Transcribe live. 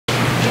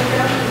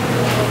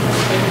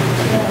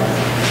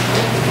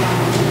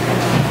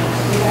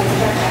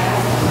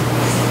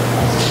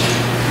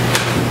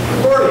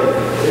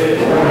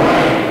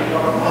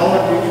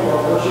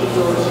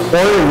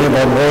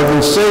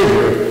and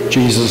Savior,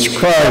 Jesus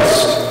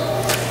Christ.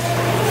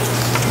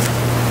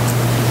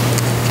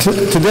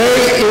 Today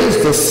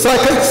is the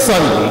second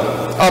Sunday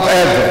of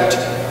Advent.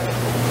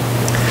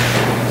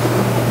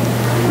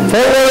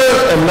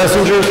 Forerunners and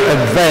messengers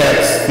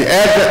advance the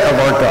advent of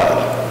our God.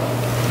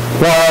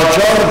 While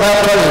John the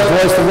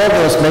Baptizer's voice in the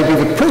wilderness may be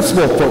the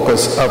principal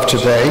focus of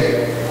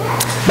today,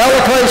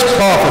 Malachi's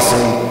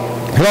prophecy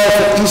can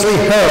also easily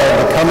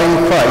herald the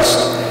coming Christ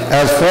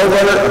as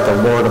forerunner of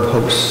the Lord of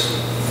hosts.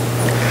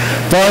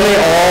 Finally,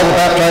 all the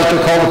baptized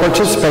are called to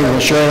participate in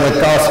sharing the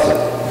gospel.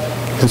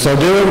 In so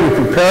doing,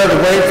 we prepare the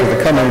way for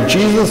the coming of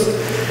Jesus,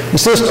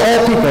 assist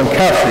all people in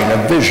capturing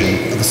a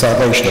vision of the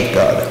salvation of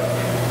God.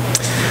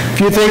 A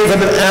few things have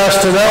been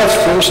asked to announce.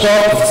 First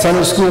off, the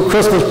Sunday School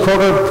Christmas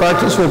program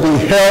practice will be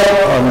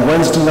held on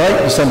Wednesday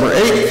night, December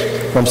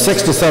 8th, from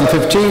 6 to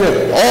 7:15,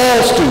 and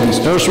all students,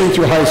 nursery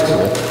through high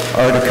school,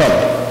 are to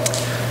come.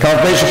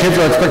 Confirmation kids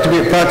are expected to be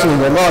at practice and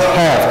will not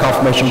have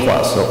confirmation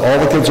class, so all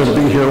the kids are to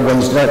be here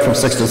Wednesday night from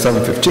 6 to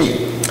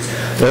 7:15.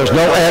 There's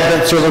no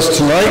Advent service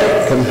tonight.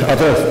 I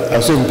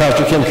assume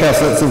Pastor Kim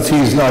cast that since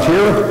he's not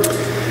here.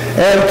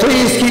 And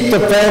please keep the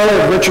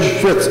family of Richard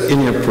Fritz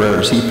in your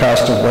prayers. He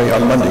passed away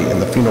on Monday,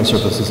 and the funeral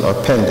services are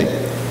pending.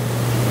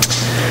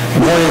 The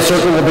morning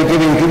circle will be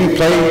giving goodie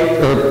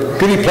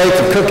plates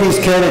of cookies,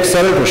 candy,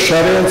 etc. to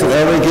shut-ins, and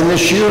early again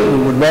this year, we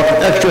would welcome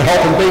extra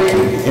help in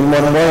baking.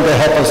 Anyone willing to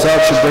help us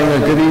out should bring their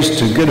goodies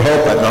to Good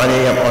Hope at 9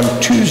 a.m.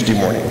 on Tuesday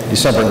morning,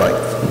 December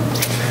 9th.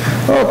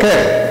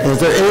 Okay, is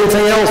there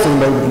anything else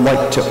anybody would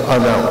like to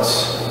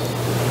announce?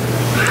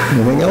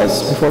 Anything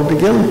else before we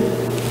begin?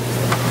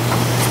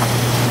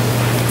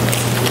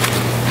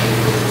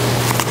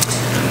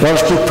 Let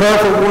us prepare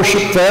for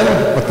worship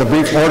then with the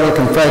brief order of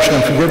confession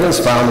and forgiveness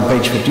found on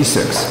page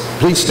 56.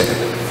 Please stand.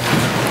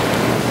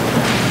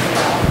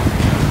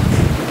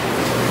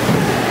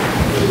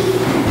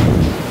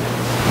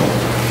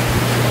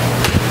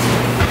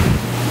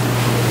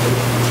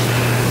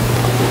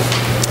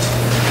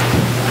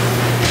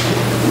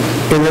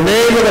 In the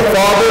name of the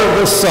Father, of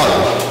the Son,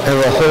 and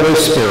of the Holy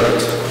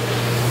Spirit.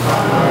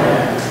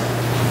 Amen.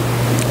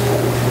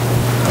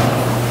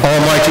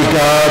 Almighty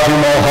God, whom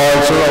all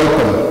hearts are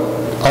open,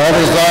 all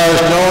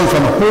desires known,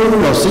 from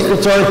whom no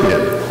secrets are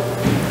hid.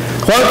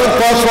 Cleanse the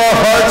thoughts of our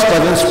hearts by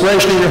the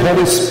inspiration of your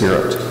Holy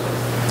Spirit,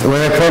 that we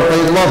may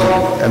appropriately love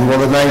you and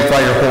will magnify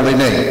your holy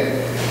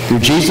name. Through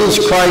Jesus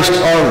Christ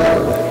our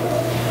Lord.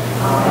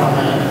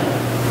 Amen.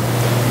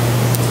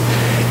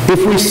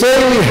 If we say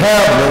we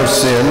have no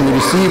sin, we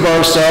deceive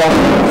ourselves,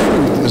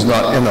 and the truth is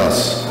not in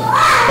us.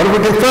 But if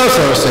we confess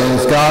our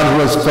sins, God,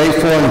 who is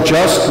faithful and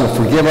just, will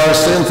forgive our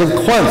sins and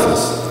cleanse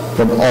us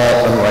from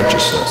all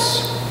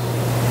unrighteousness.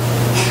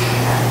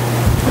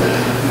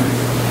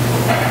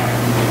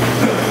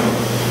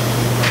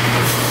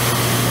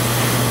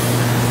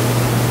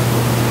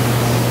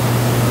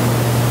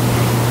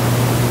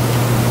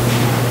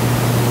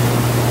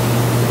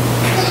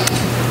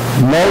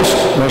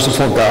 Most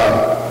merciful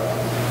God,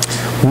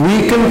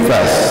 we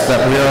confess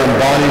that we are in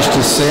bondage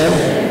to sin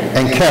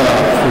and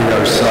cannot free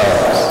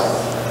ourselves.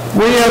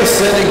 We have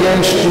sinned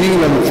against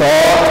you in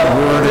thought,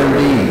 word, and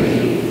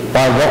deed,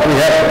 by what we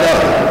have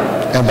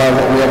done and by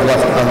what we have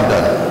left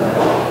undone.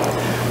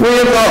 We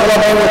have not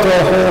loved you with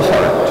our whole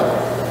heart.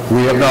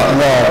 We have not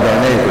loved our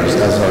neighbors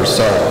as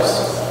ourselves.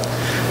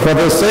 For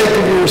the sake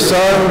of your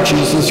Son,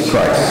 Jesus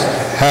Christ,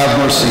 have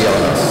mercy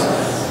on us.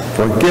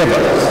 Forgive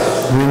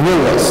us,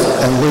 renew us,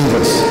 and lead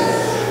us,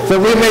 that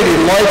we may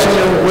delight in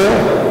your will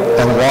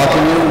and walk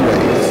in your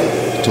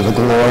ways, to the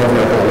glory of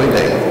your holy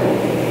name.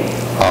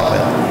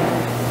 Amen.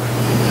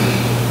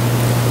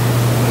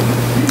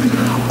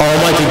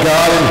 Almighty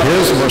God, in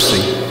his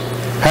mercy,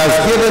 has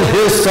given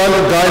his Son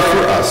to die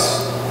for us,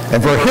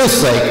 and for his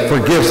sake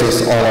forgives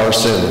us all our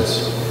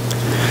sins.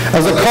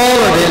 As a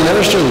caller and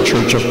minister of the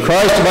Church of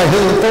Christ by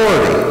his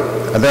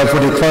authority, I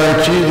therefore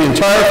declare to you the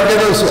entire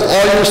forgiveness of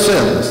all your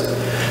sins,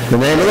 in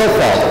the name of the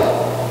Father,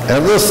 and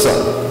of the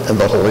Son, and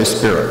the Holy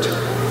Spirit.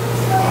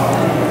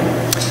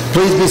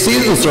 Please be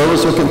seated. The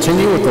service will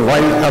continue with the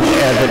lighting of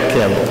the Advent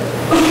candle.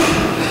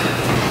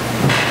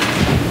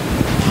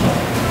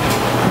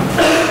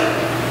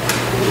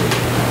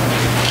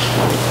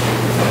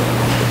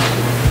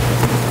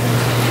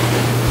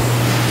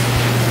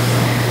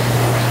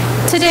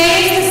 Today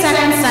is the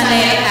second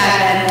Sunday of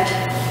Advent.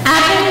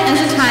 Advent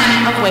is a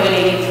time of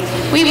waiting.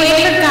 We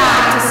wait for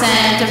God to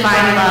send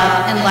divine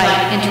love and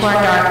light into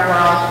our dark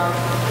world.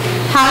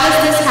 How does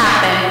this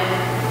happen?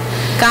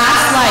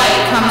 God's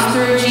light comes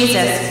through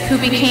Jesus, who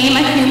became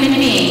a human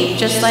being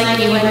just like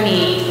you and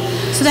me,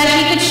 so that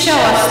he could show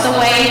us the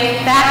way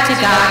back to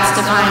God's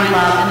divine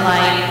love and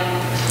light.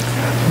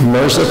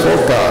 Merciful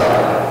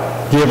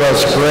God, give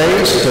us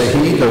grace to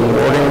heed the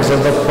warnings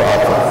of the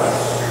prophet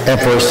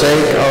and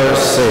forsake our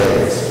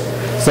sins,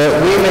 so that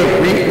we may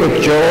greet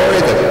with joy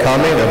the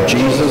coming of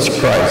Jesus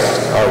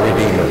Christ, our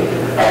Redeemer.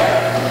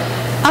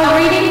 A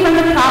reading from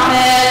the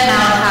prophet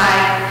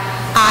Malachi.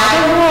 I,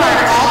 the Lord,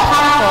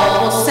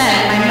 all-powerful, will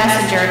send my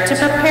messenger to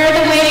prepare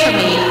the way for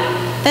me.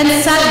 Then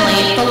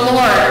suddenly the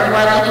Lord, who you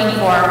are looking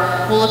for,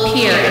 will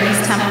appear in his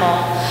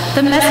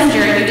The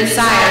messenger you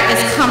desire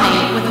is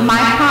coming with my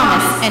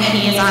promise, and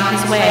he is on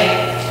his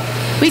way.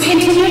 We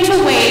continue to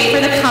wait for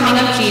the coming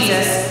of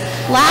Jesus.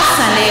 Last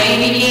Sunday,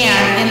 we began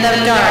in the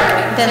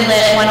dark, then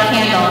lit one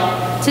candle.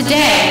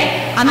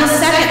 Today, on the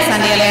second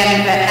Sunday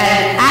of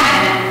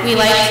Advent, we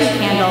light 2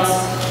 candles.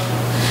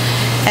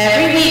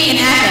 Every week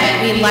in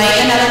Advent, we light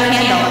another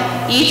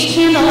candle. Each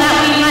candle that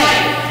we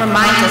light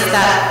reminds us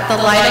that the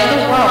light of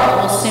the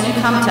world will soon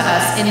come to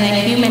us in the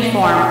human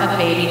form of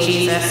baby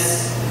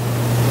Jesus.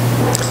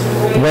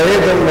 The way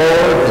of the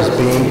Lord is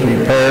being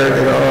prepared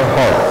in our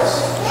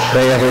hearts.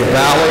 May every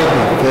valley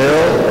be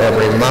filled,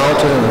 every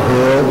mountain and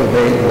hill be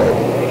made low.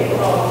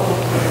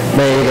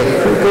 May the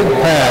crooked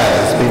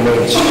paths be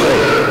made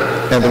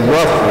straight, and the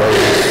rough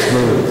ways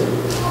smooth.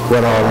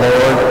 When our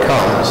Lord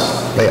comes,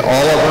 may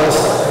all of us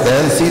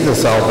then see the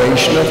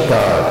salvation of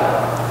God.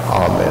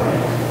 Amen.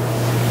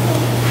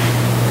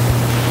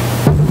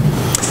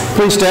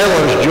 Please stand,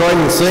 let us join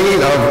in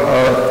singing of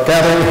our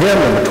gathering hymn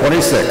number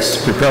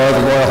 26, Prepare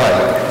the Royal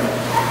Highway.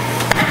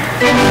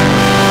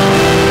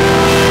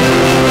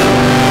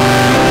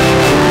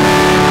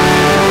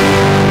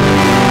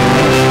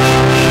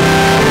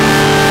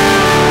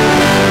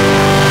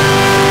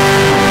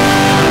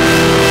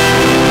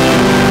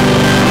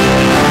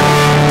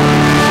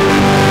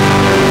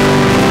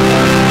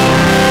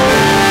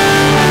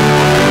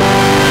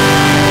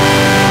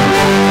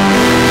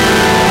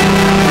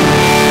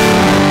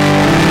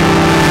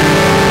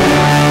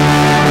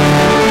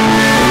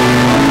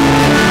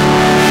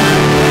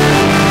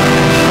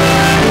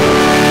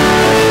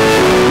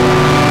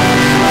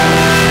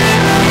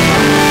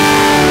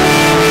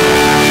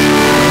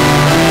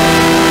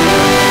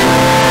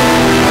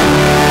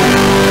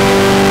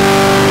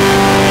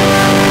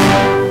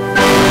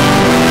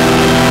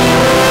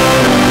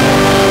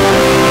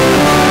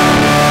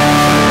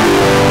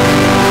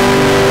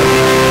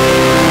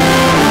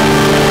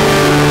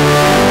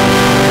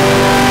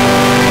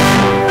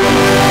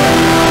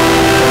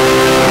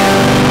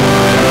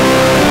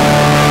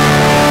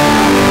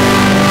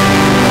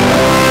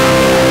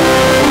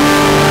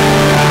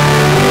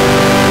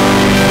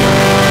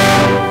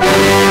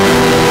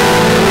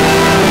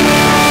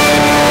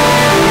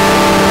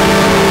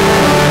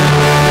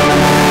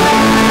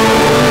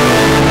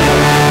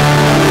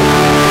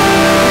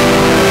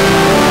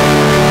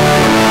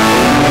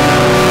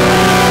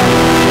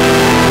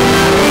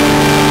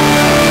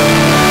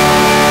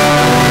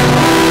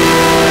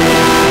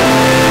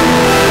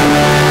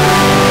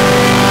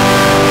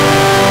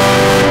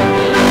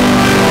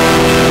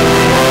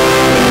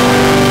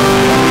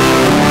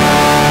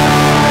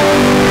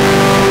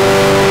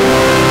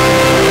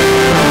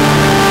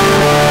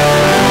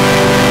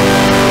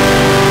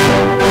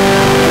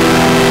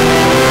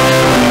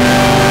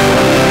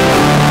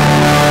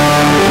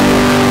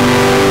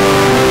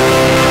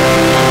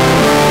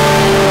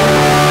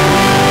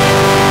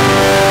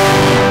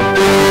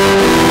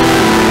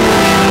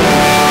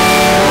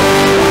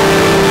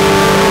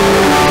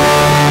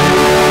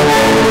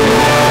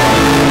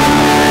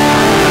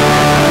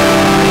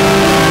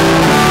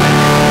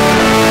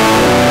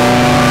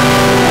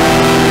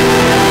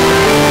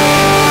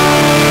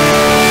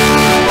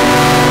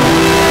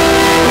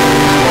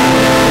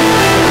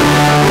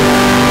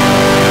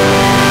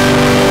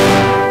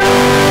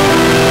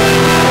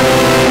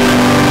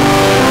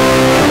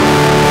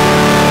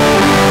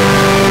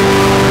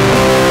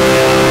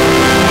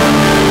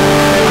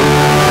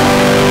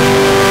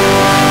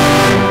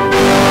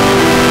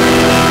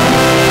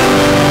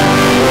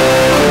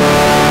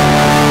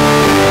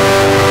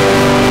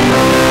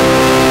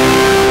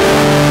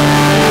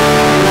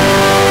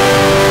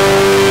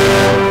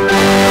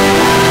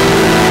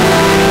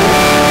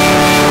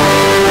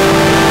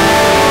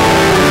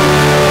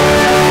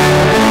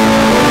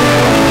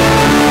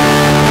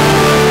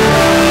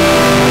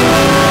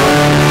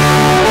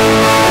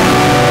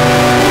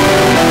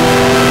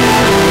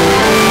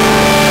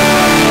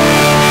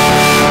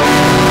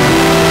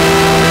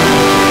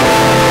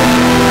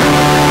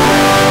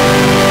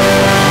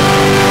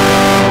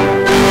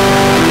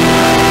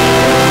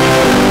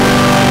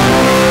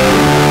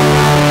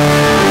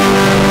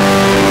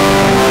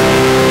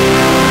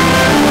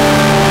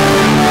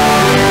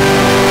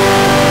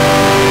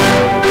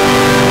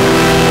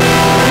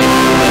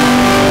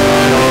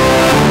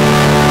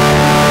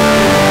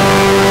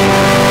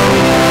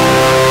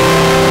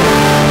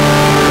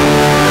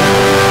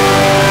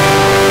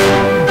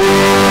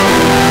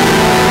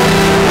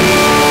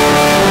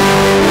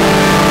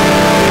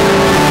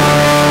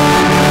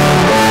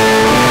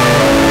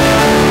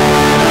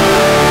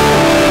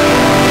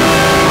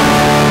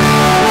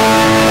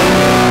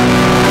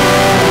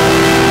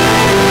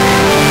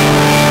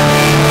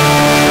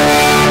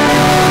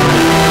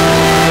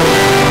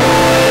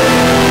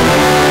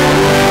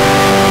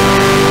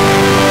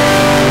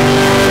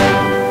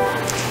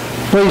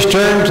 Please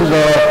turn to the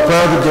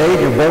prayer of the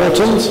day, your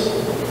bulletins.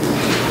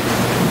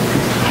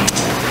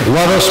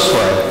 Let us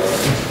pray.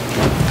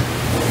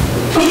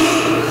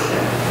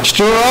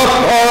 Stir up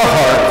our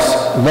hearts,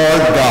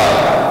 Lord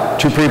God,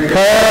 to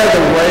prepare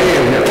the way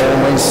of your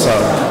only Son.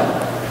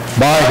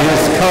 By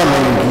his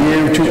coming,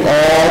 give to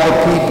all the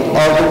people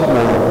of the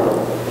world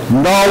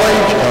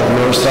knowledge of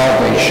your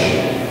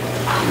salvation.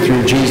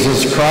 Through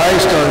Jesus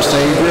Christ, our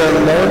Savior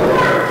and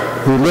Lord,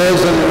 who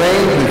lives and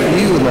reigns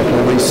with you in the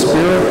Holy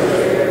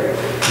Spirit,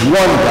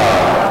 one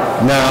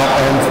God, now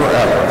and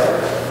forever.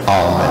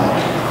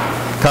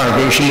 Amen.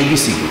 Congregation, may be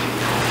seated.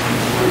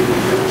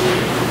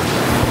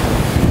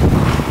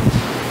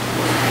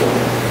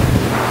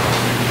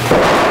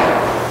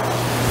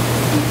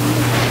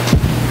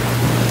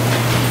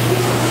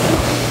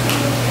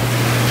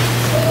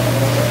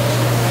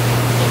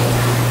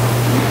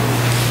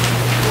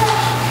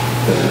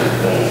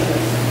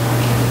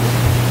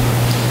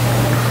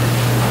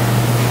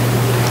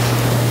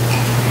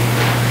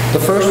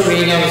 The first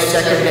reading on the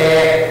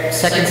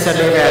second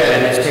Sunday of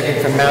Advent is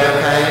taken from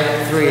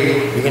Malachi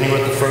 3, beginning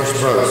with the first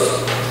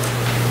verse.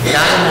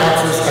 God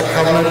announces a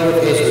covenant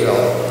with Israel,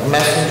 a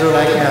messenger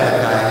like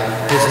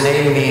Malachi. His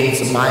name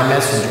means my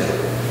messenger.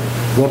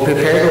 Will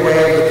prepare the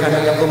way of the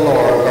coming of the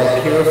Lord by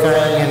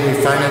purifying and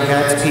refining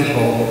God's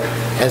people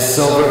as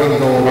silver and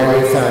gold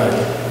are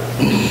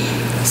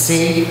refined.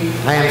 See,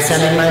 I am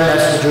sending my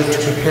messenger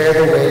to prepare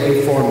the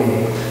way before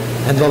me,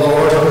 and the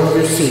Lord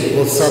whom you seek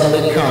will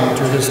suddenly come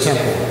to his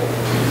temple.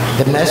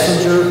 The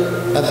messenger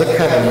of the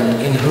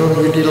covenant in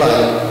whom you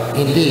delight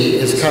indeed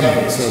is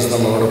coming, says the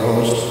Lord of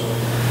hosts.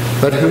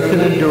 But who can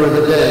endure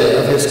the day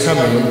of his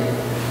coming,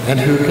 and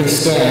who can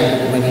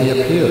stand when he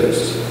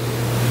appears?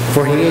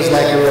 For he is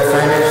like a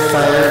refiner's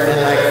fire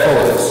and like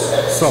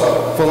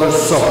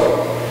fuller's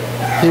soap.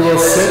 He will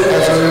sit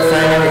as a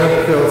refiner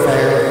and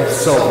purifier of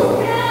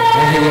silver,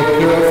 and he will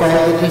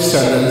purify the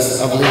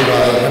descendants of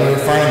Levi and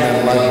refine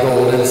them like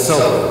gold and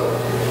silver,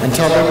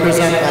 until they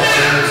present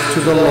offerings to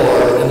the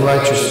Lord in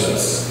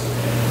righteousness.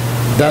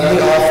 Then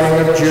the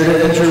offering of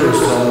Judah and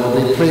Jerusalem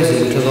will be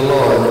pleasing to the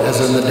Lord as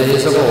in the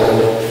days of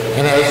old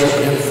and as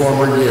in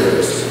former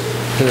years.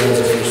 Here is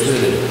the first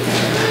reading.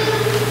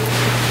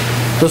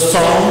 The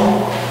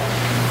psalm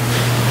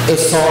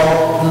is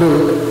Psalm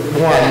Luke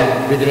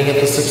 1, beginning at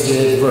the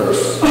 68th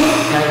verse. The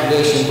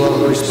congregation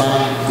will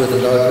respond with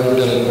the dark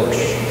and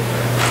portion.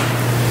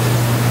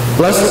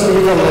 Blessed be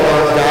the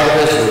Lord God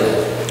of Israel,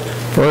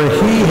 for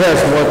he has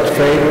looked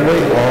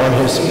favorably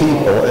on his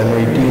people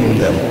and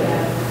redeemed them.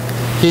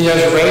 He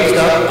has raised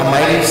up a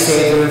mighty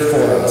Savior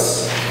for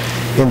us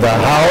in the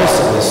house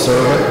of his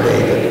servant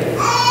David.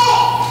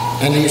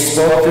 And he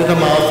spoke through the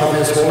mouth of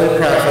his holy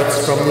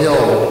prophets from the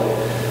old,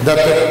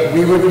 that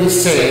we would be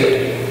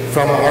saved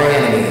from our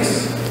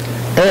enemies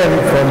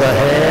and from the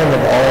hand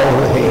of all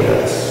who hate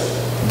us.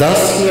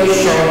 Thus he has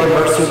shown the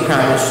mercy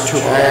promised to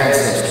our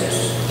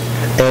ancestors,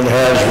 and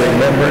has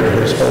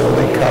remembered his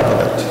holy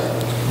covenant,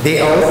 the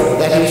oath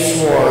that he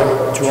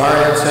swore to our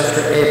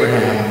ancestor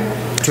Abraham,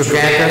 to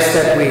grant us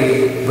that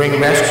we bring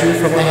rescue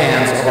from the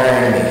hands of our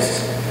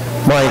enemies,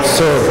 might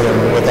serve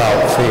him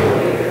without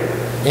fear,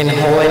 in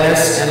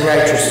holiness and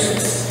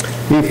righteousness,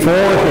 before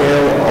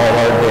him all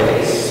our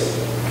days.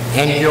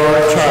 And your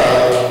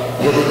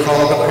child will be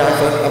called the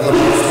prophet of the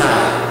Most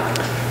High.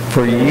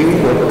 For you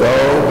will go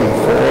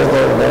before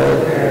the Lord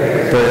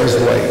for his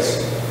ways,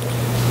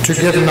 to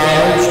give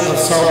knowledge of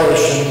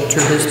salvation to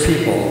his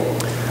people,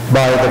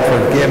 by the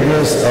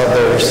forgiveness of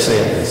their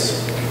sins.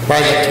 By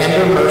the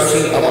tender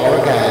mercy of our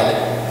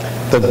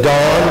God, the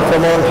dawn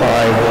from on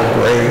high will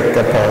break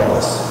upon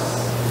us,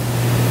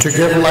 to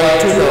give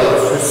light to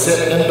those who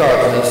sit in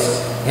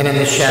darkness and in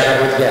the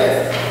shadow of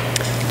death,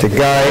 to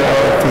guide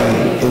our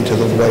feet into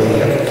the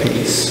way of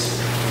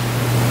peace.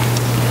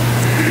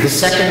 The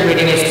second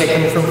reading is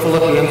taken from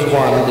Philippians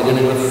 1,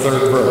 beginning with the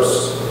 3rd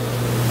verse.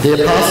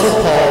 The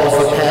Apostle Paul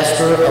was the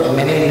pastor of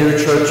many new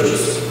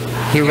churches.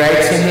 He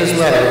writes in his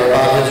letter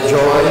about his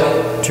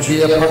joy to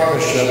be a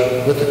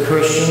partnership with the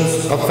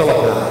Christians of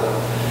Philippi.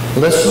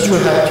 Listen to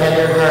how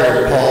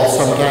tender-hearted Paul,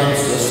 sometimes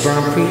a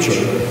stern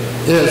preacher,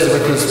 is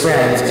with his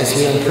friends as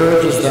he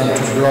encourages them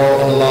to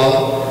grow in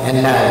love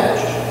and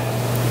knowledge.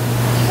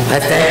 I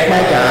thank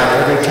my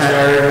God every time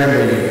I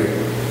remember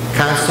you,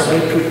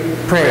 constantly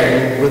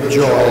praying with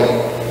joy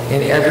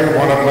in every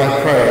one of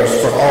my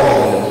prayers for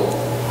all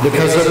of you,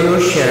 because of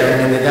your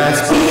sharing in the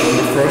gospel from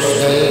the first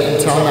day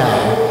until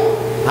now.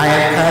 I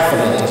am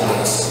confident of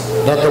this,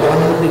 that the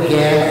one who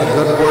began a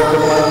good work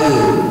among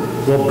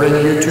you will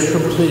bring you to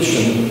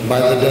completion by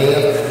the day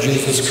of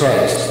Jesus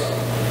Christ.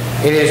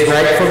 It is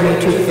right for me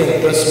to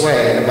think this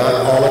way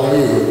about all of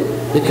you,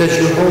 because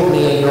you hold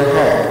me in your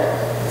heart,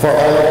 for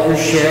all of you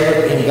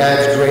share in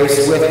God's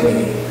grace with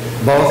me,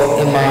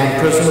 both in my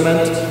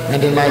imprisonment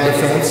and in my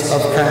defense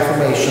of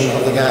confirmation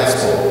of the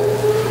gospel.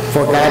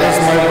 For God is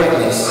my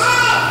witness,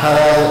 how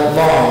I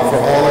long for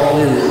all of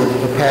you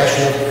with the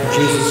passion of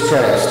Jesus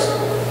Christ.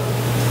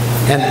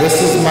 And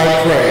this is my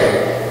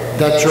prayer,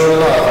 that your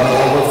love may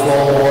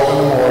overflow more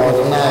and more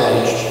with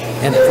knowledge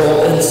and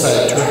full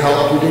insight to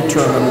help you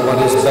determine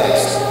what is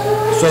best,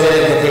 so that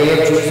in the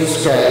day of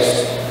Jesus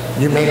Christ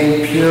you may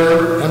be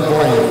pure and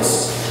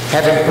blameless,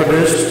 having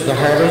produced the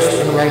harvest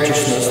and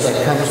righteousness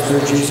that comes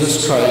through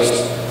Jesus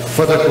Christ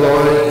for the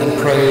glory and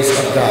praise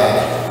of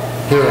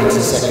God. Here ends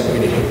the second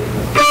reading.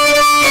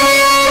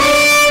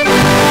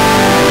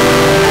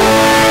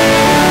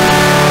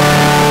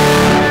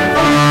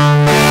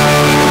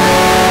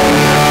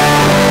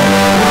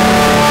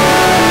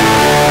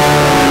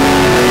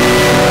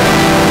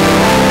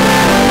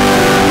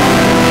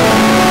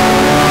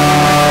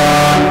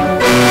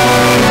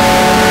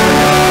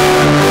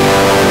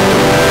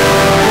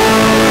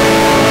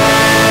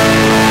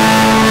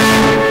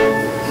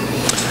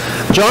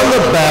 John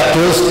the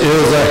Baptist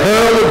is a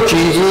herald of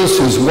Jesus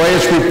whose way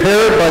is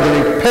prepared by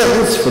the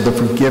repentance for the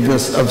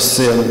forgiveness of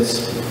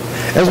sins.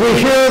 As we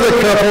hear the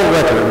careful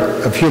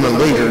record of human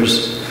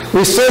leaders,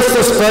 we sense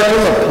the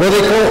spectrum of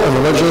political and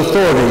religious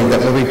authority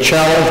that will be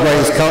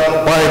challenged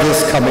by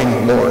this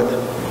coming Lord.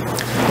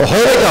 The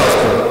Holy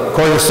Gospel,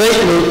 according to St.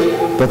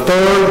 Luke, the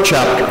 3rd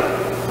chapter.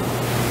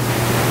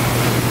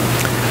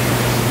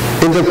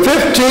 In the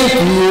 15th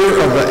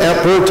year of the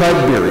Emperor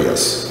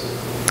Tiberius,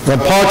 when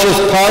Pontius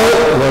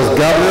Pilate was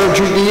governor of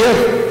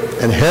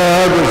Judea, and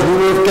Herod was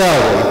ruler of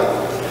Galilee,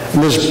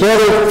 and his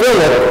brother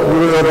Philip,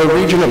 ruler of the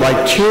region of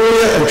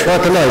Iturea and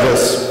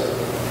Trachonitis,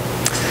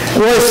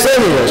 and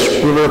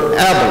Lysanias, ruler of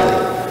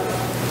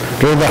Abilene,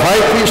 during the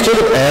high priesthood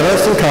of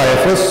Annas and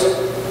Caiaphas,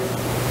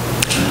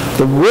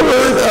 the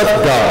word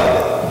of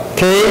God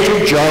came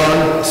to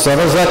John, son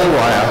of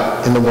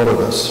Zechariah, in the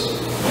wilderness.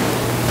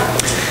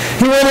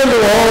 He went into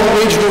all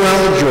the region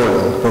around the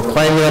Jordan,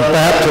 proclaiming a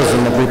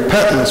baptism of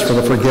repentance for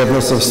the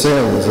forgiveness of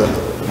sins.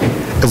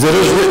 As it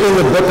is written in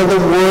the book of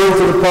the words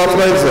of the prophet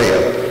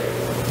Isaiah,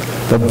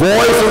 the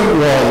voice of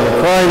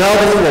one crying out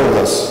in the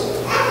wilderness,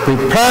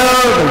 prepare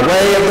the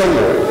way of the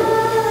Lord,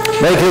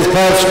 make his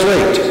path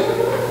straight.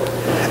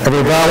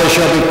 Every valley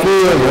shall be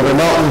filled, and every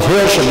mountain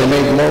hill shall be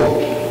made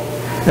low,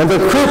 and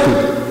the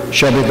crooked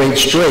shall be made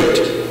straight,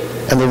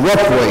 and the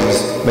rough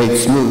ways made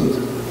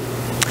smooth.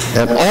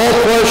 And all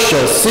flesh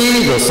shall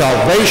see the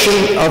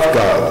salvation of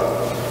God,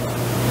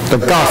 the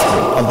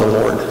gospel of the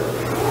Lord.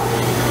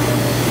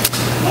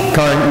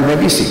 Karen, you may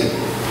be seated.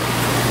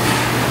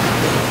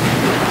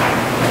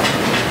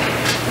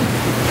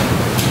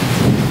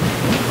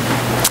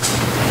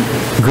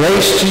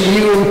 Grace to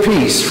you and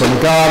peace from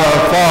God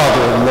our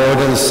Father and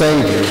Lord and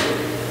Savior,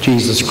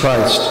 Jesus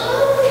Christ.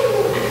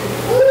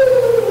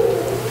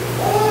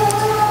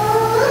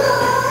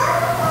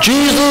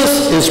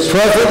 Jesus is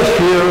present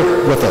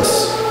here with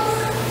us.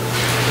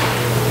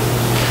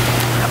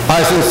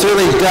 I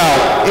sincerely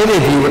doubt any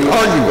of you would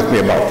argue with me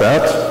about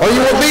that, or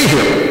you won't be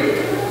here.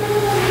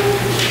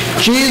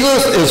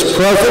 Jesus is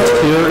present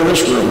here in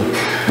this room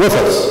with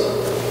us.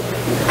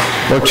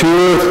 Where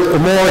two or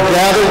more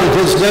gathered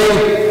in his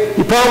name,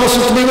 he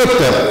promises to be with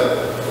them.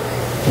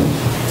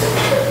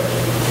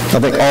 I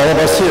think all of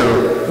us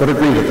here would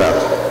agree with that.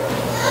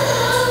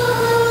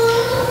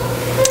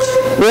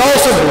 We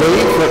also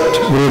believe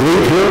that when we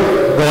leave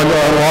here, going to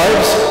our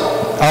lives,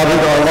 out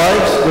into our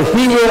lives, that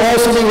he will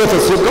also be with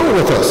us. He'll go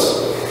with us.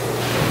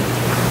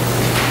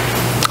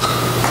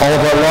 All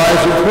of our lives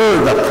we've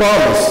heard that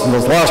promise in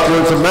those last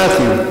words of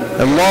Matthew.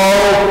 And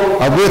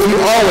lo, I'm with you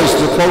always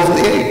to the close of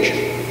the age.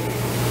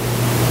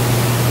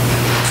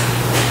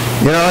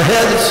 In our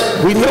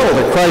heads, we know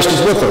that Christ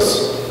is with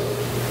us.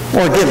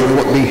 Or again, we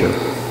wouldn't be here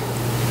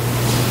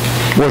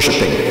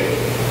worshiping.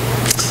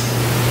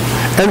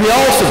 And we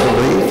also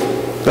believe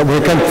that when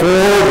we come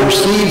forward and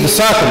receive the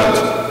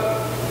sacrament,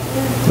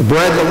 the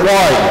bread and the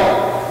wine,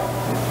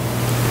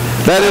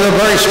 that in a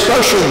very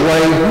special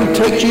way we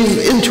take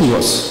Jesus into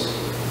us.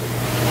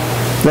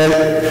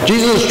 That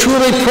Jesus is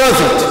truly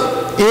present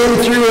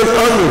in, through, and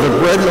under the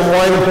bread and the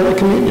wine of Holy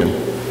Communion.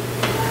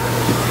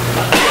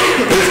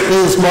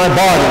 This is my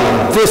body,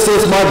 and this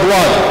is my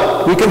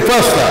blood. We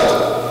confess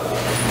that.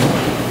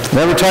 And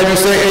every time you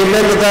say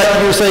amen to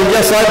that, you're saying,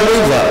 yes, I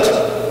believe that.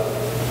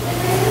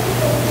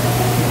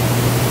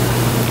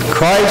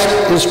 Christ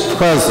is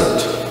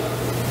present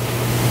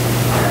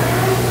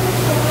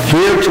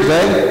here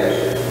today,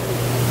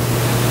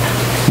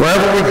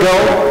 wherever we go,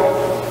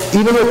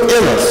 even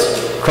within us,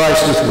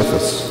 Christ is with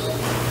us.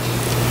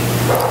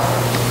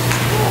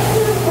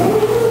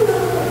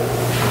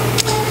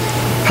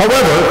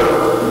 However,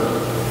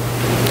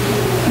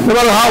 no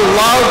matter how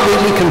loudly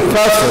we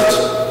confess it,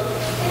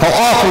 how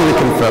often we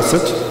confess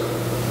it,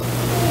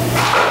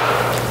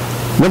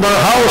 no matter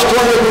how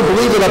strongly we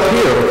believe it up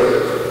here,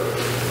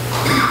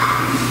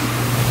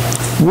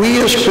 we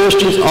as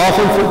Christians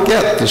often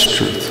forget this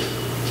truth.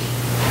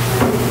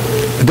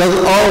 It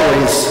doesn't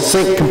always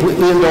sink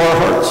completely into our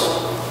hearts.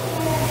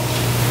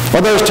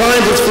 Or there's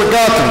times it's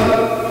forgotten.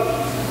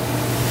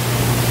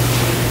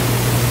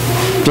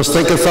 Just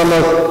think of some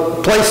of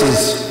the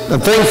places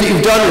and things that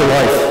you've done in your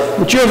life.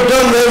 But you have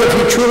done them if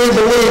you truly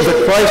believe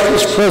that Christ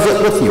is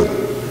present with you.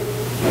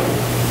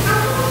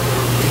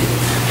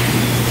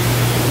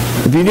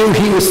 If you knew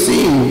he was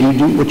seeing you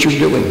do what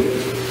you're doing.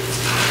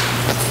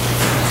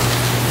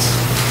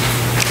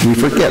 We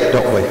forget,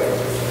 don't we?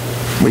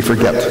 We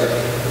forget.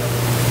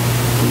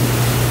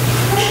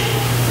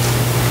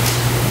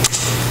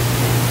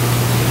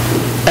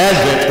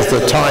 Advent is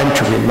the time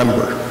to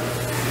remember.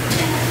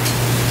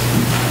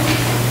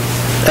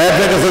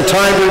 Advent is a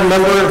time to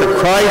remember that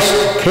Christ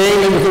came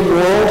into the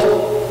world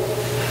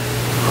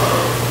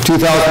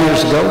 2,000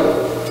 years ago.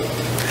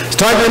 It's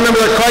time to remember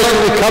that Christ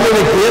will be coming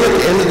again at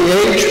the end of the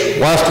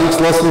age. Last week's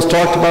lessons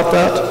talked about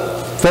that,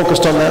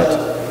 focused on that.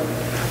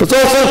 But it's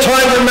also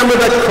time to remember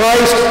that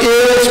Christ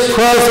is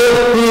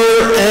present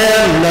here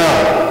and now.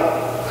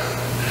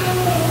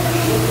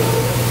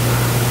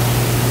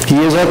 He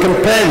is our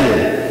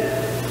companion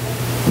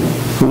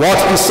who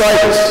walks beside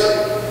us.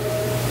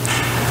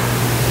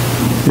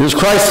 It is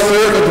Christ's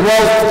Spirit that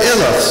dwells within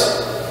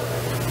us.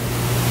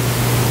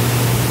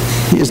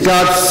 He is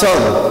God's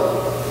Son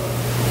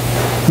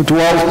who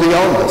dwells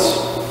beyond us.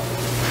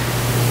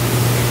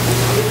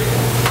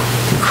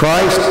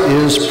 Christ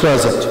is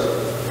present.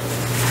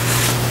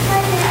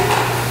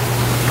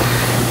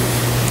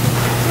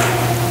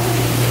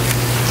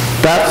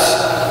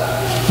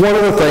 That's one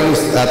of the things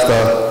that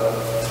the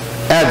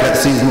Advent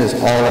season is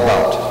all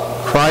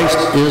about. Christ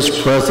is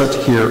present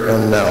here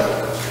and now.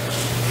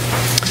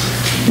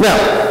 Now,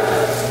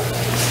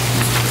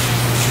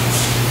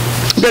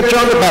 we got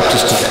John the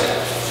Baptist today.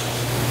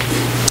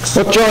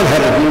 What John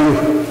had to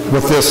do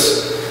with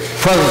this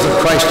presence of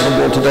Christ in the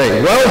world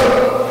today?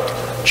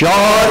 Well,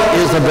 John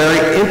is a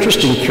very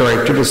interesting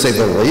character, to say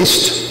the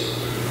least.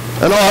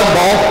 An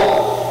oddball.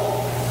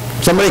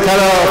 Somebody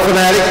kind of a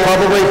fanatic,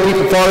 probably.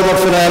 People thought him a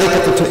fanatic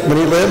when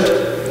he lived.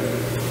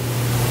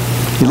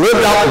 He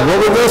lived out in the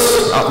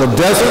wilderness, out in the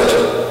desert.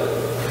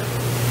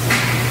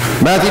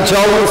 Matthew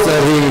tells us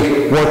that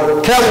he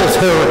wore camel's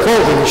hair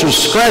clothing, which was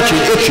scratchy,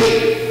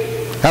 itchy,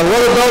 had a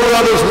leather belt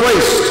around his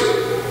waist,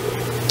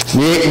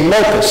 and he ate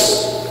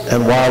locusts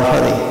and wild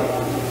honey.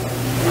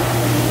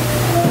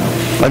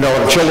 I know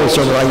in children's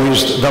sermon I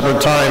used a number of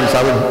times,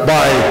 I would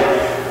buy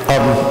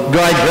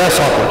dried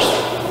grasshoppers.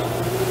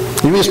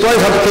 You'd be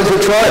surprised how the kids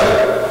would try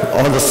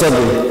them on the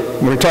Sunday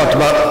when we talked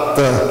about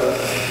the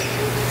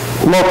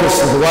locusts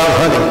and the wild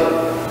honey.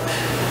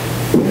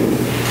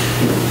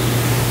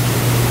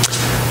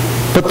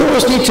 But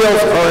those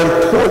details are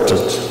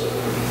important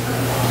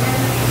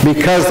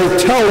because they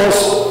tell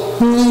us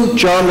who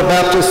John the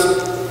Baptist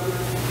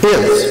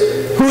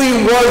is, who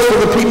he was for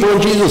the people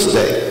in Jesus'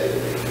 day.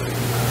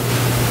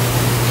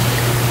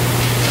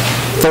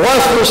 The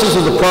last verses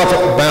of the prophet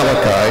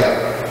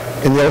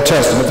Malachi in the Old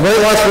Testament, the very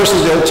last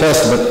verses of the Old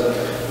Testament,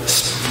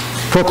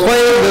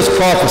 proclaim this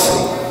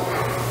prophecy.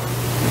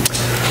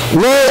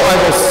 Lo, I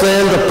will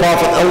send the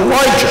prophet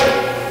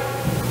Elijah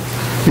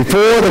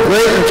before the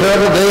great and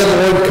terrible day of the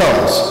Lord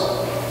comes.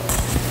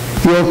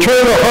 He will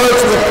turn the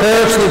hearts of the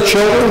parents to the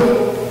children,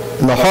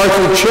 and the hearts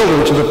of the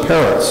children to the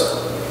parents,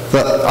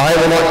 that I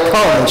will not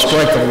come and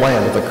strike the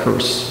land with a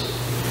curse.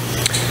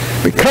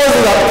 Because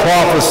of that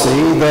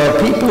prophecy, the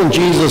people in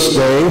Jesus'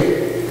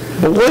 day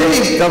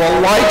believed that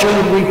Elijah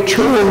would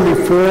return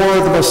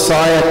before the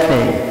Messiah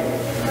came.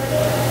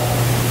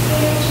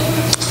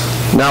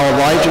 Now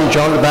Elijah and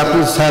John the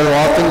Baptist had a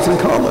lot of things in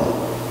common.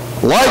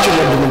 Elijah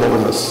lived in the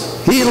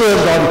wilderness. He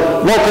lived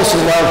on locusts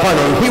and wild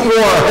honey. He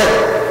wore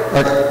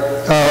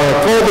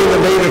clothing that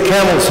made of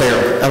camel's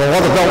hair and a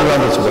leather belt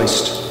around his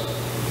waist.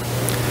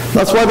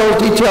 That's why those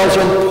details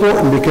are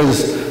important,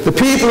 because the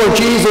people of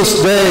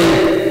Jesus' day,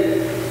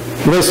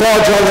 when they saw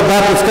John the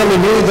Baptist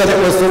coming, knew that it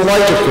was the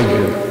Elijah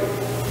figure.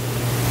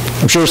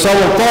 I'm sure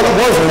someone thought it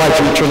was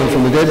Elijah returning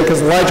from the dead,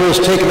 because Elijah was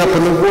taken up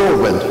in the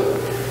whirlwind,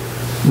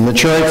 in the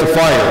chariots of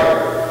fire.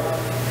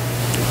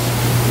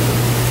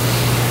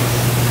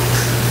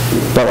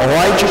 But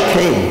Elijah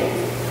came.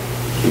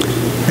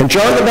 And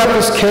John the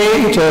Baptist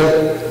came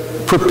to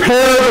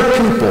prepare the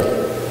people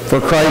for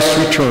Christ's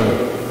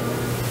return,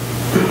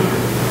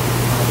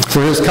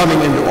 for his coming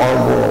into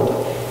our world.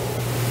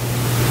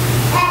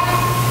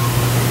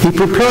 He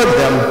prepared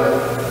them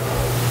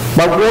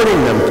by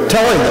warning them,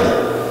 telling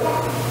them,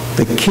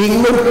 the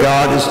kingdom of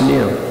God is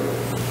near.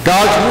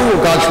 God's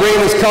rule, God's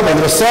reign is coming.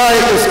 The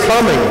Messiah is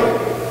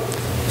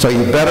coming. So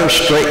you better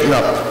straighten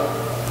up.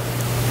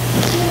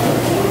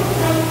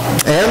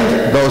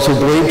 And those who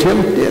believed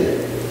him did.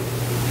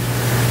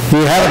 He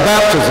had a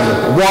baptism,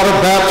 a water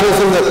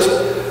baptism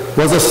that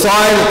was a sign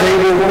that they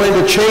were willing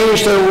to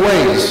change their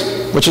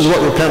ways, which is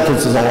what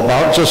repentance is all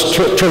about. Just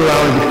turn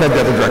around and head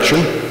the other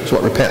direction. That's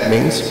what repent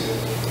means.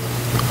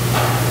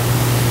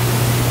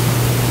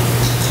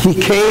 He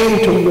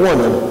came to warn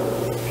them,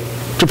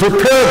 to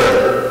prepare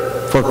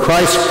them for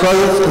Christ's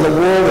presence in the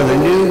world in a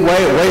new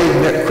way, a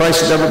way that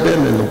Christ had never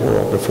been in the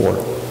world before.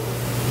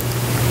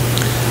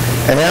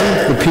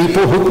 And the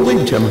people who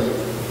believed him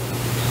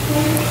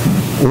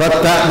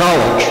let that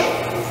knowledge,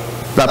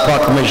 that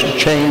proclamation,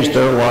 change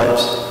their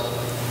lives.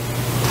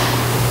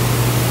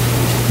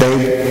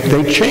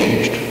 They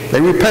changed.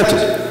 They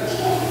repented.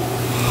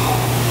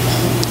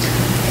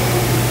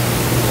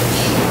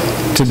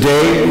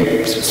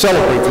 Today, we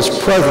celebrate this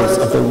presence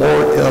of the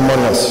Lord among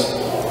us.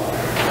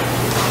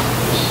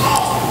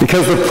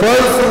 Because the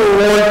presence of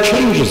the Lord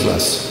changes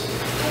us.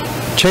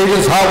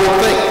 Changes how we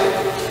think,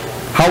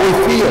 how we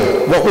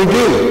feel, what we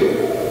do.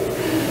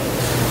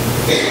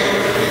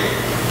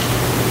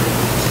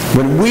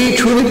 When we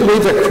truly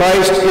believe that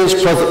Christ is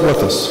present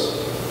with us,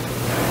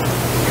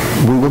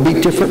 We will be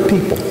different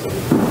people.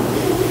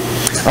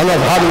 I don't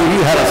know how many of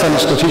you had a Sunday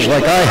school teacher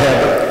like I had,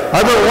 but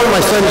I remember one of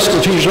my Sunday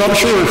school teachers, I'm not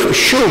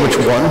sure which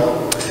one.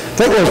 I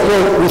think it was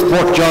Ruth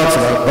Bork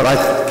Johnson, but I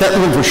can't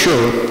remember for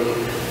sure.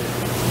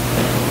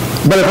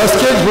 But if us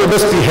kids were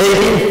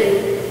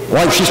misbehaving,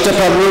 like she stepped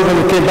out of the room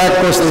and we came back,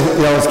 of course,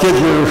 as kids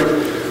were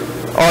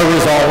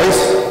always,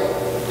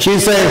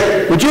 she'd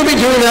say, would you be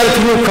doing that if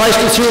you knew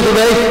Christ was here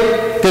today?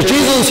 Because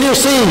Jesus is here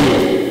seeing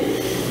you.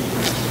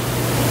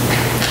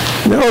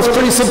 It's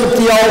pretty simple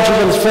theology,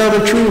 but it's found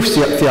in true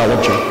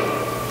theology.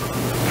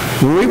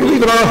 When we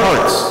believe in our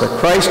hearts that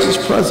Christ is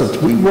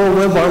present, we will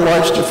live our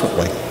lives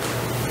differently.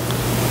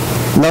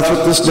 And that's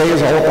what this day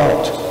is all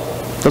about.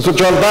 That's what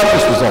John the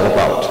Baptist was all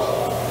about.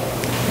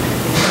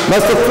 And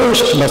that's the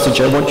first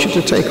message I want you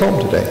to take home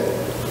today.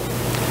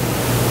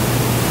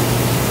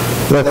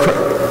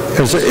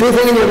 Is there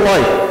anything in your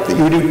life that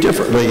you do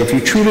differently if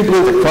you truly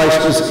believe that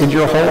Christ is in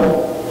your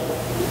home,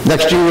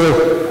 next to you,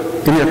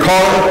 in your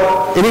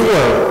car,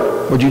 anywhere?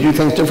 Would you do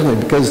things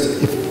differently?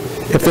 Because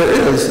if there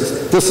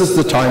is, this is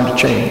the time to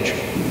change.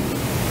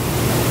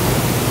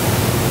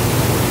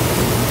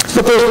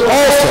 But there's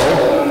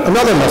also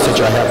another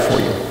message I have for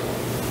you.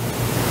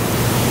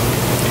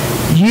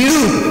 You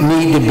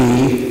need to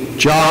be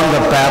John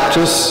the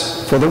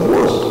Baptist for the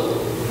world.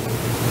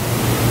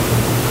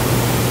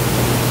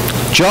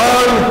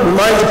 John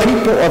reminded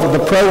people of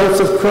the presence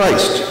of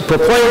Christ,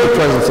 proclaimed the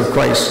presence of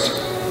Christ,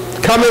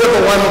 coming of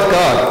the Lamb of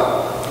God.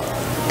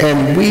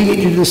 And we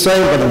need to do the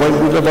same by the way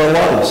we live our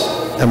lives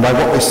and by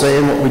what we say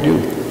and what we do.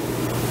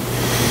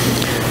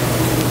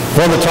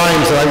 One of the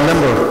times that I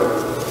remember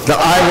that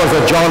I was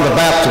a John the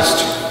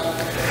Baptist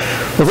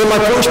was in my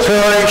first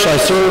parish. I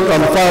served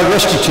on the fire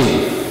rescue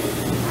team.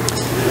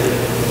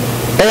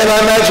 And I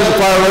imagine the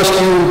fire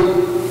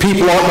rescue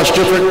people aren't much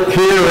different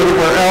here or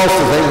anywhere else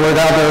than they were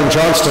down there in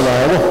Johnston,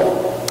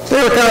 Iowa.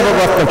 They were kind of a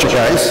rough bunch of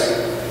guys.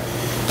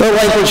 Their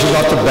language is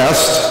not the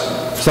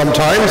best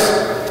sometimes,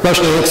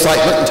 especially in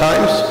excitement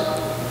times.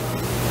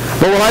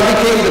 But when I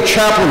became the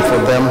chaplain for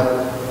them,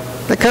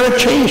 that kind of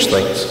changed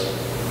things.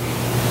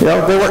 They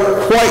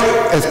weren't quite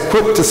as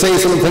quick to say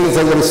some things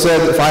they would have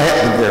said if I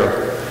hadn't been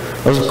there.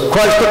 I was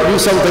quite as quick to do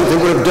some things they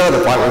would have done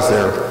if I was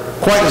there.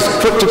 Quite as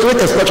quick to drink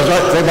as much as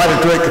they might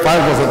have drank if I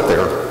wasn't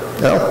there.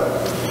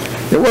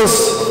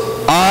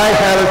 I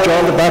had a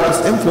John the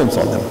Baptist influence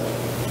on them.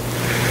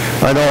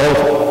 I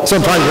know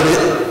sometimes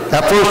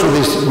at first when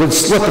they would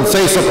slip and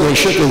say something they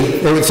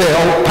shouldn't, they would say,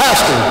 oh,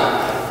 Pastor,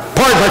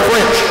 pardon my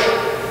French.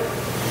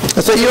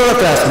 I say, you don't have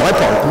to ask my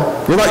pardon.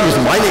 You're not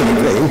using my name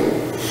in vain.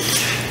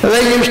 And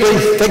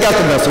they got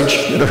the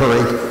message in a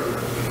hurry.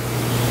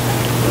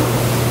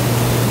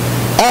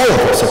 All of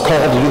us are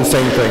called to do the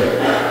same thing.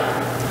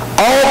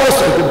 All of us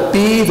are to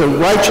be the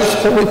righteous,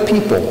 holy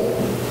people.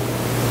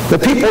 The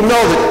people know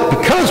that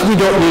because we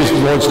don't use the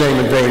Lord's name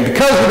in vain,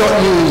 because we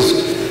don't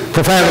use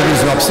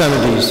profanities and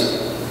obscenities,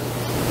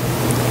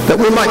 that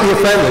we might be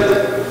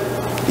offended,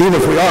 even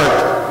if we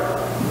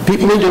aren't.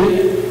 People need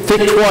to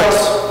think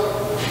twice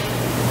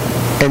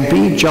and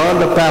be John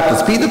the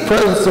Baptist. Be the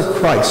presence of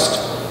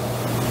Christ.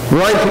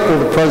 Remind people of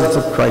the presence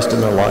of Christ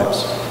in their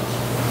lives.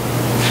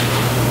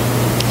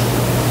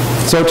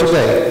 So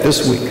today,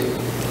 this week,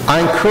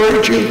 I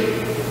encourage you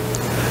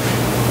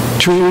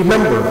to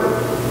remember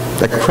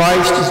that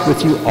Christ is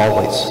with you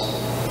always,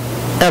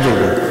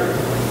 everywhere,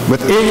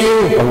 within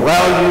you,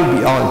 around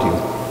you, beyond you.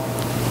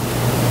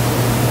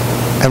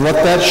 And let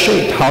that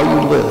shape how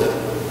you live.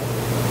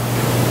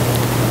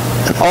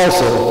 And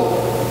also,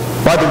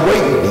 by the way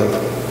you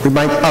live,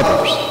 remind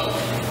others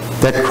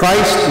that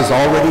Christ is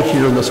already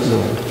here in this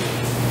world.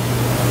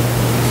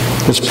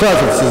 His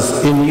presence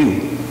is in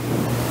you.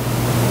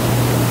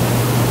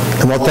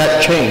 And let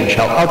that change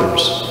how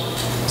others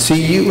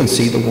see you and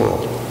see the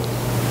world.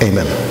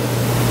 Amen.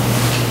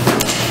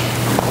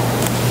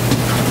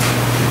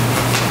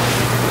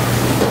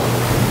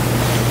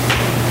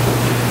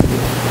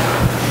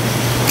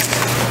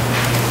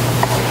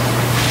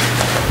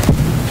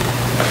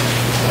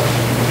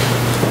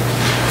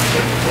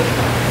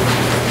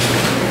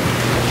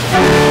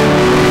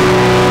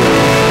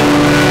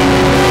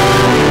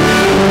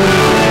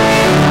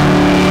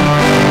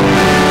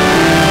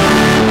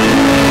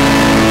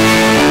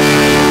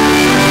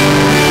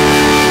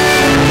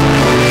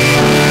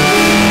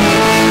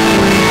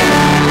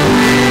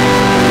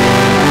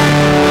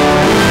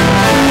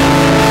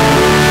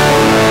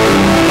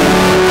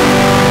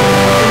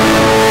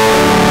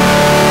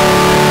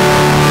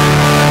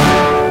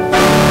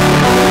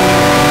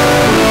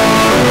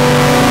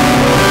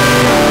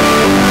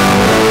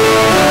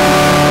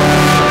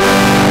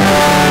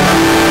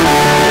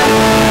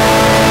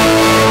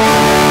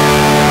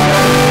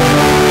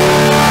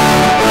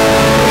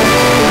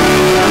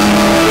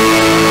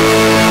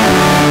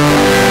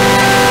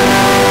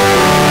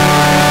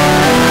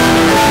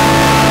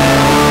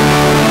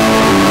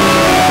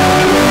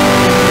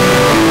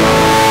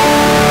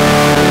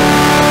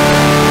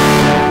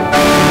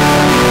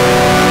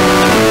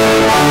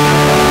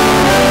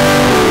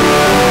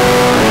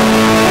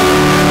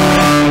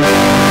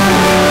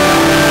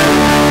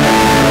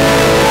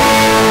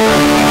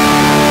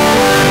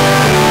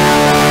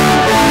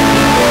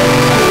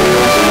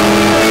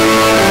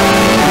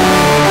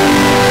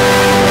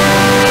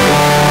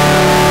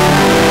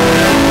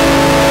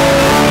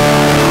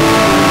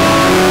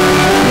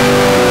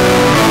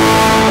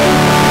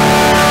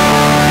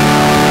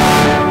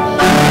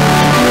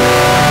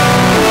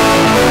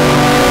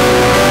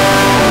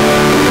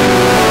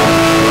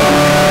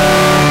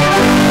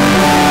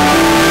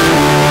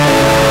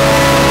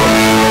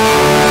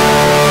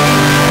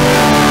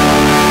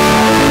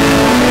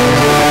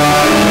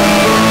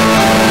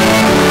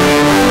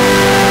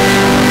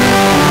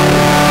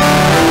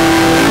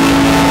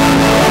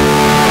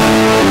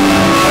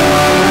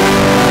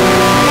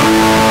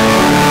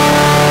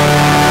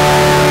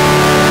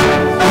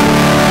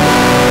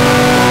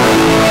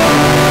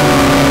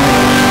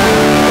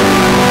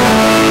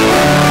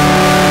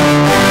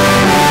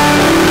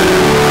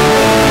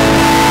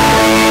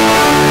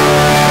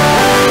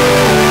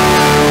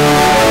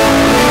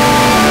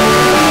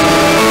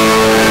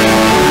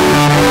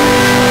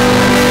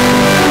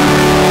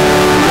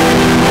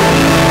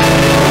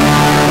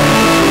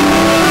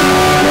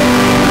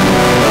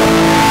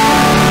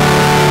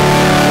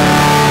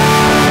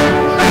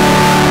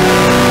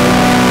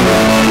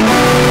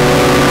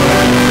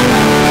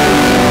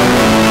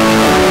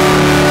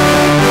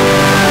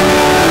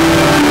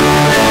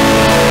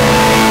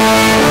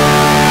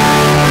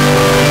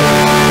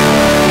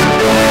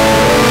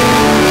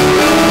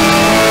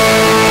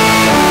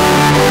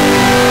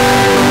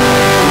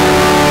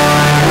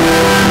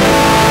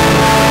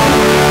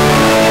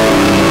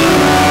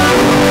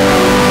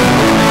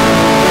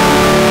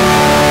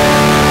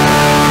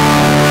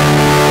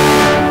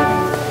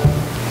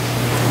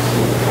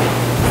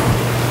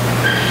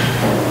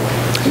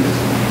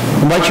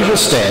 invite you to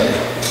stand.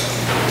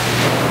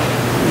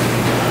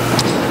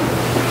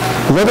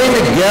 Living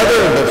together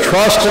in the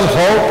trust and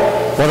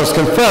hope, let us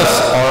confess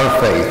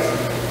our faith.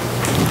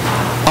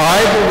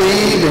 I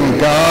believe in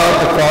God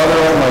the Father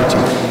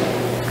Almighty,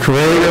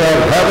 creator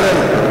of heaven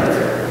and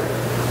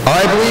earth.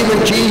 I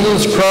believe in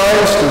Jesus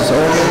Christ, his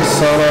only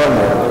Son, our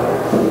Lord.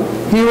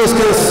 He was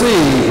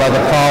conceived by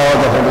the power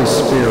of the Holy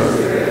Spirit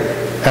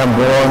and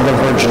born of the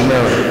Virgin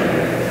Mary.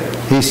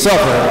 He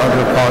suffered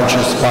under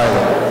Pontius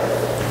Pilate.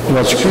 He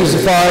was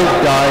crucified,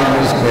 died,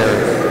 and was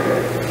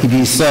buried. He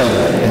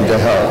descended into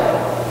hell.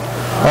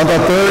 On the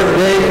third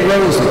day he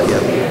rose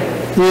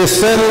again. He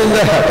ascended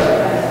into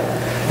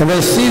heaven, and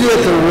is seated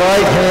at the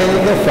right hand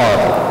of the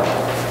Father.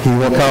 He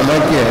will come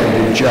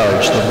again to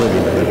judge the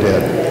living and the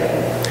dead.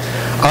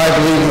 I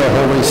believe in the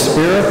Holy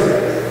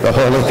Spirit, the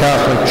Holy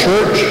Catholic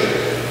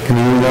Church,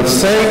 communion of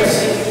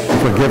saints,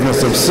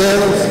 forgiveness of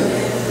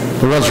sins,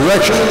 the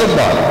resurrection of the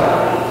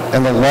body,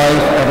 and the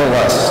life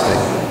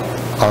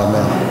everlasting.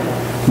 Amen.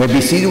 You may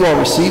be seated while we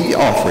receive the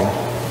offering.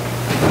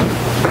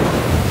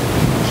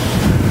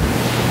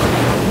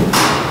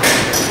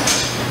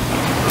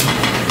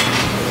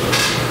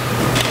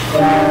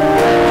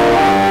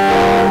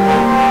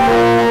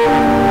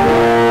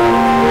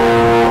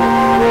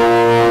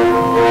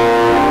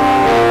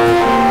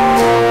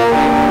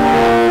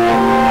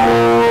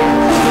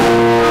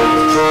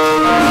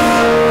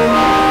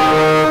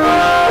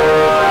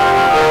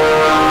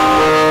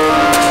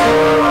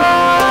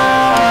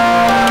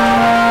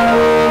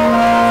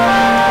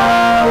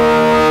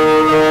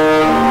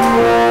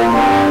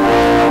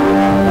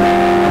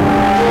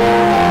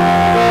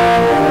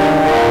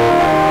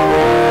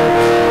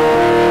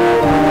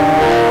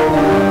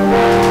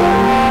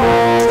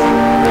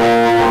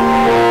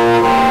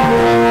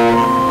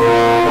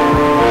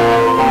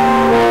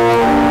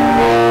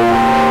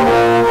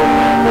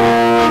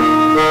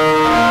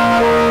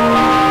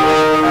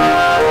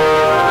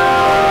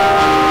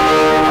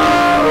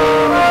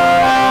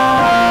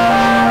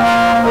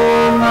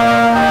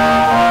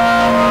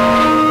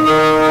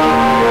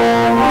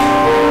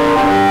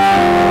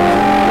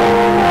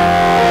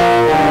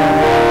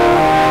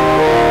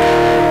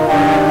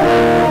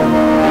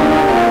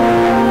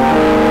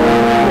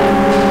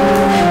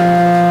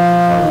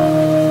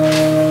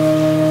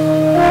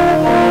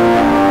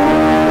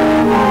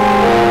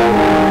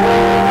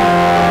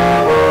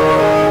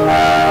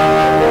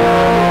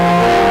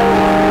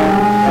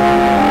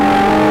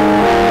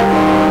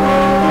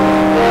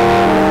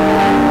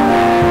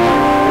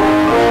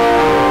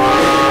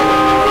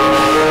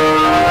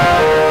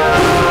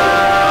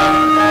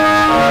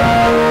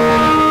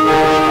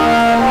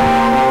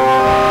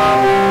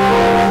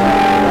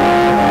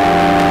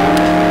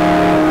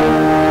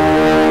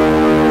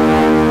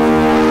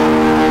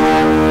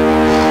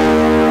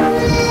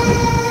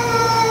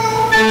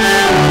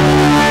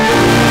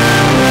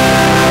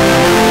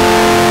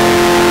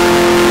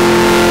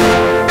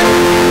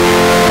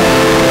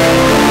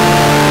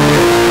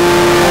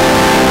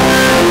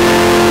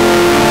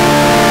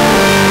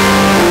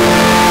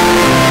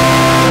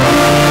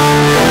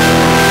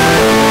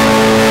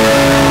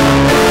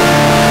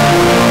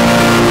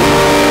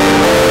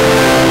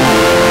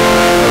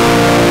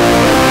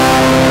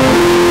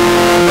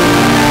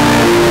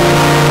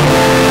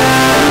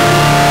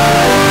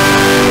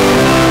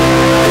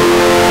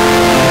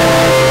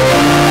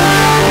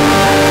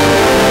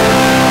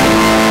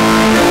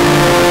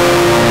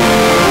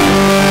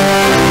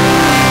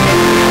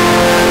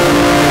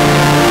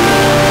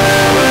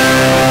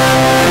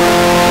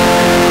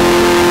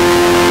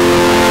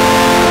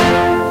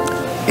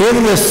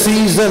 In this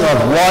season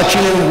of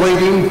watching and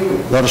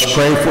waiting, let us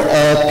pray for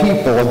all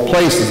people and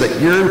places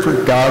that yearn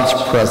for God's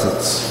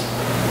presence.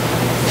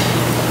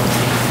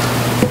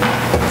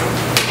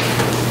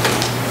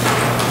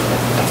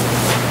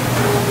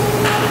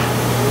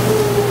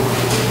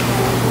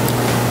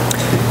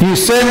 You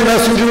send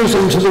messengers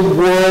into the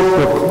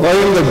world,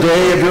 proclaim the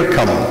day of your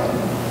coming.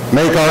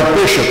 Make our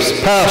bishops,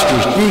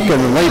 pastors,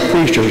 deacons, and lay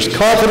preachers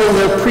confident in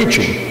their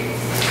preaching,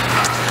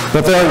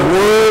 that their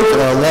words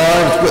and our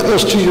lives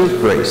witness to your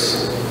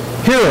grace.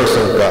 Hear us,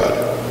 O God.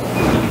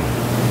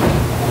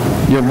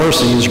 Your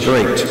mercy is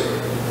great.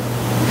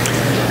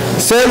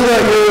 Send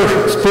out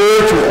your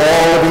Spirit to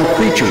all living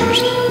creatures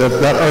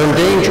that are in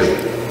danger.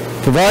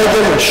 Provide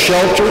them with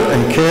shelter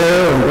and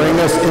care and bring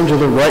us into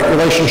the right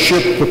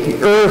relationship with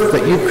the earth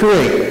that you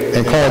create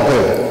and call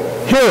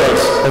good. Hear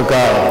us, O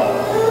God.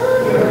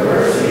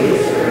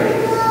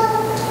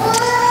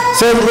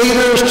 Send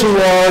leaders to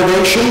our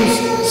nations,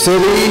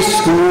 cities,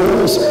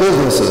 schools,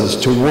 businesses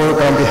to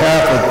work on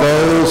behalf of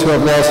those who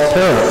have lost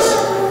parents,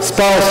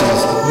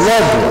 spouses,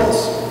 loved ones,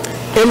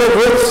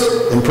 immigrants,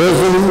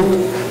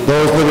 imprisoned,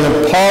 those living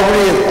in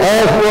poverty, and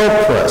all who are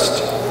oppressed.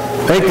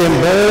 Make them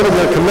bold in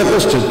their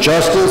commitments to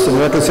justice and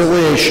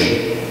reconciliation.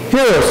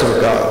 Hear us,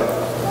 O God.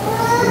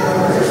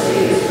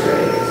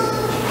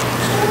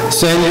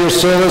 Send your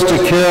servants to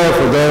care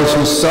for those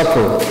who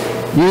suffer.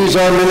 Use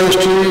our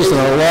ministries and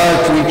our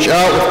lives to reach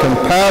out with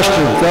compassion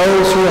to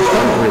those who are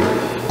hungry,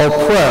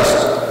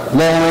 oppressed,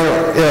 lonely,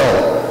 or ill.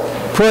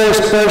 pray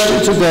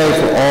especially today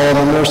for all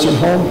in the nursing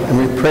home, and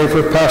we pray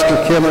for Pastor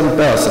Kim and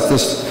Bess at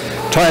this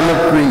time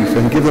of grief,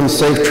 and give them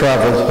safe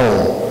travels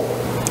home.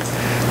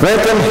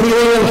 Grant them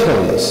healing and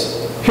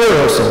wholeness. Hear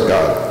us, O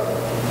God.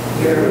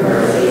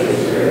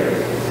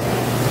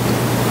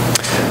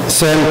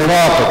 Send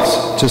prophets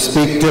to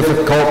speak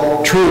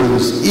difficult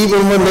truths,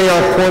 even when they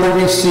are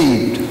poorly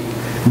received.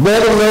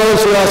 Better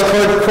those who ask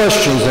hard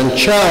questions and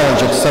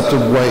challenge accepted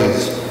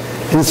ways.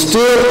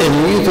 Instill in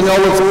youth and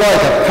elders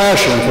alike a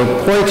passion for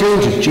pointing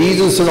to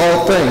Jesus in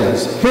all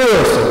things. Hear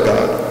us, O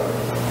God.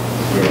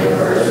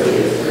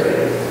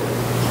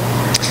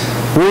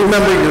 We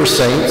remember your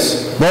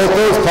saints, both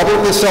those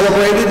publicly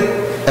celebrated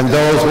and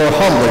those who are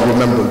humbly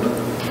remembered.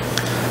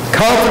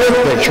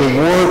 Confident that your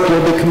work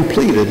will be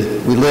completed,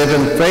 we live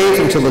in faith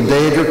until the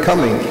day of your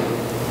coming.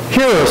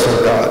 Hear us,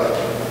 O God.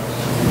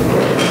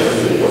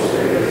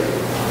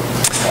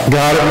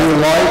 God of new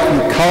life,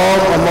 you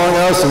come among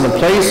us in the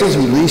places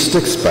we least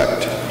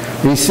expect.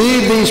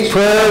 Receive these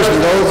prayers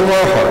and those of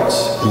our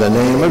hearts, in the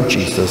name of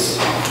Jesus.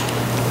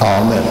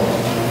 Amen.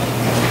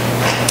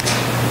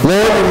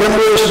 Lord,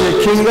 remember us in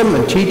your kingdom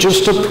and teach us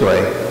to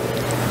pray.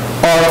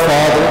 Our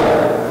Father,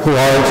 who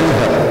art in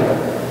heaven,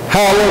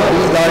 hallowed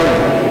be thy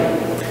name.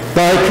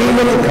 Thy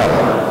kingdom come,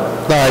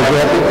 thy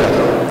will be done,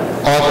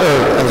 on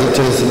earth as it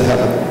is in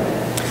heaven.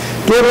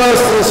 Give us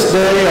this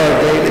day our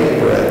daily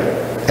bread,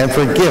 and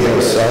forgive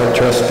us our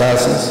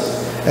trespasses,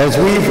 as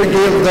we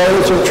forgive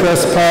those who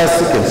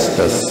trespass against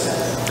us.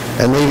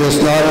 And lead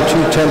us not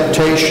into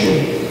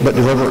temptation, but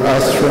deliver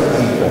us from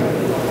evil.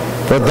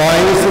 For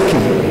thine is the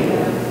kingdom,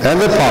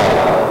 and the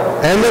power,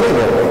 and the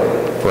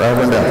glory,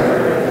 forever and ever.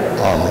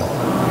 Amen.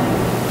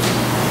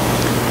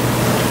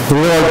 The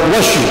Lord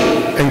bless you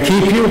and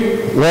keep you.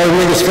 Lord,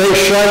 make his face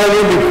shine on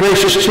you, be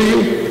gracious to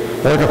you,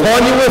 look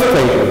upon you with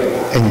favor,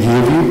 and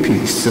give you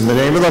peace. In the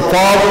name of the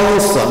Father, and the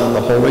Son, and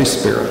the Holy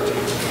Spirit.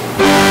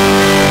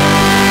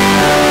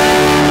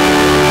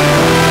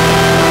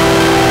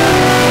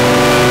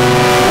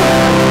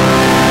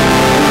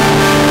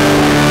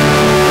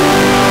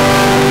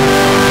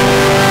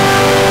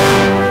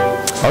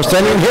 Our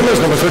standing hymn is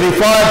number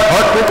 35,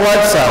 Heart With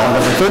Light Sound,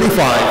 number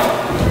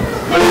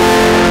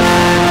 35.